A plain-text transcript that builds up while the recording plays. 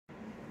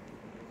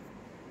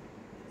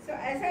So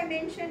as I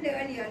mentioned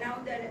earlier, now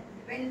that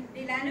when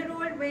de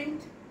Lannerolles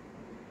went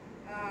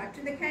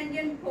to the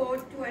Canadian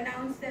port to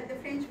announce that the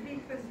French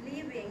fleet was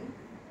leaving,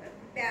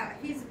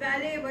 his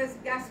valet was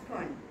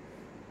Gascon,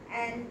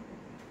 and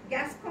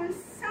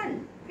Gascon's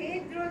son,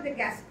 Pedro the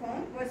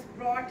Gascon, was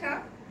brought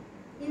up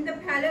in the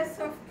palace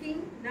of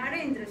King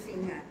Narendra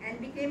Singha and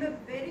became a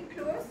very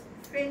close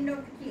friend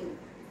of the king.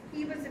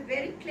 He was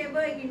very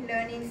clever in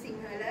learning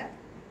Sinhala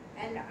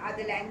and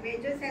other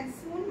languages and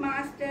soon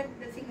mastered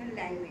the Sinhala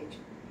language.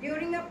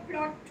 During a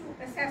plot to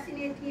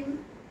assassinate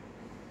him,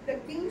 the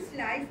king's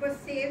life was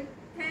saved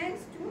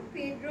thanks to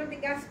Pedro the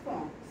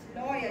Gascon's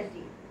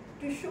loyalty.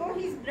 To show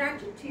his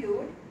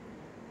gratitude,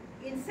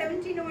 in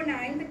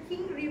 1709, the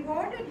king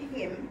rewarded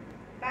him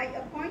by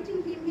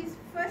appointing him his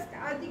first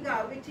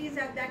Adiga, which is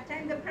at that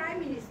time the Prime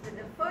Minister,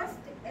 the first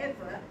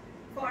ever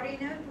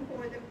foreigner to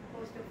hold the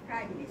post of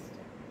Prime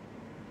Minister.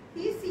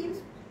 He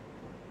seems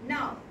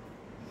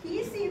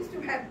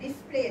to have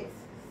displayed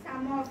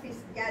some of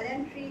his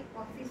gallantry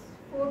of his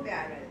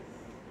forebearers.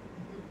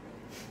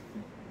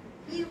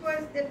 He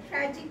was the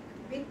tragic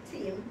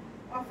victim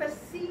of a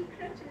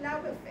secret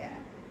love affair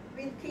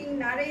with King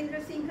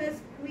Narendra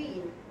Singha's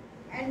queen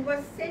and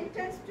was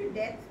sentenced to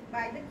death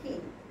by the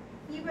king.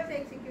 He was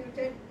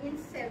executed in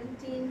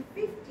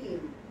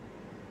 1715.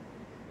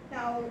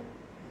 Now,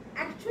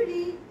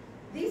 actually,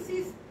 this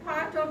is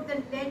part of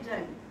the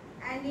legend,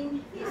 and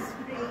in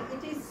history,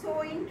 it is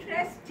so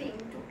interesting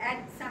to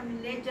add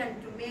some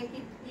legend to make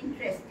it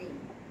interesting.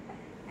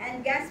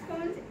 And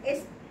Gascons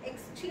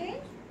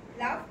exchanged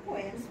love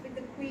poems with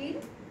the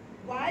queen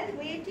while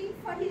waiting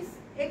for his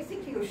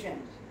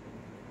execution.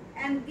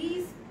 And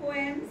these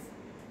poems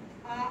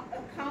are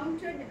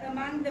accounted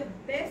among the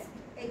best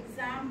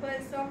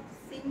examples of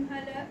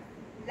Sinhala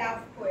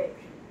love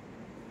poetry.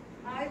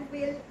 I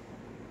will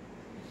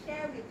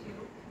share with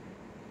you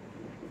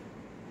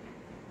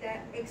the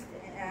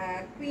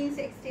Queen's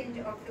exchange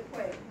of the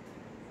poem.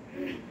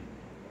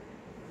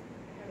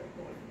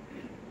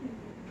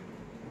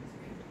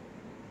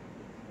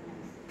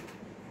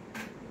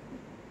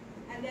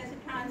 And there's a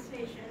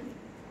translation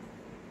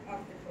of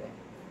the poem.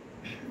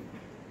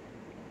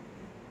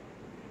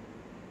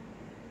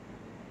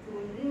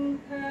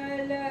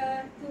 Tunkala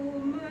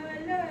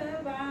tumala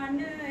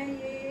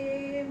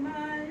vanaye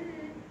mal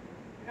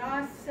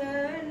rasa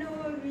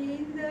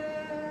novinda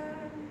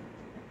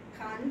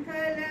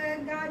kankala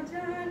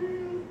gajan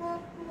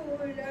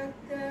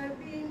kopulata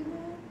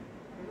bingu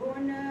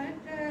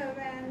ronata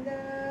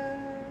vanda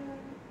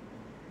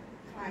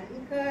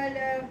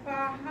kankala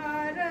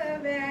pahara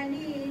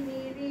vani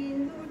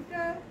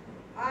nirinduta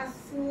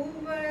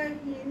asuva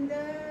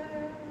hinda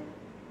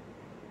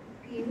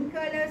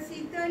Pinkala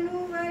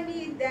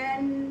sitanuvani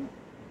dan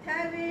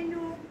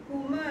thavenu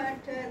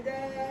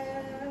kumatada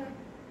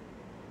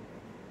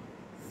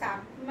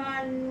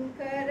Sakman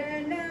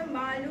karana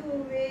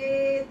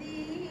maluvedi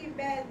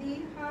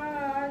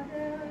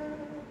badihada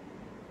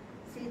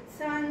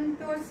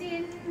Sitsanto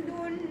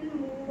sindun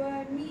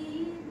muvami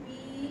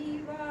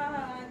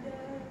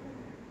vivada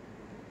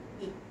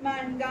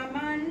Ikman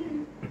gaman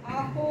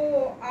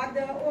aho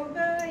ada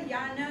oba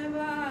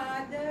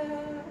yanavada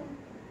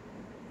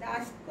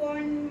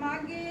Daskon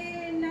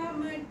mage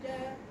namata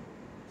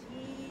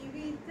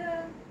jivita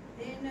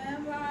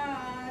denavada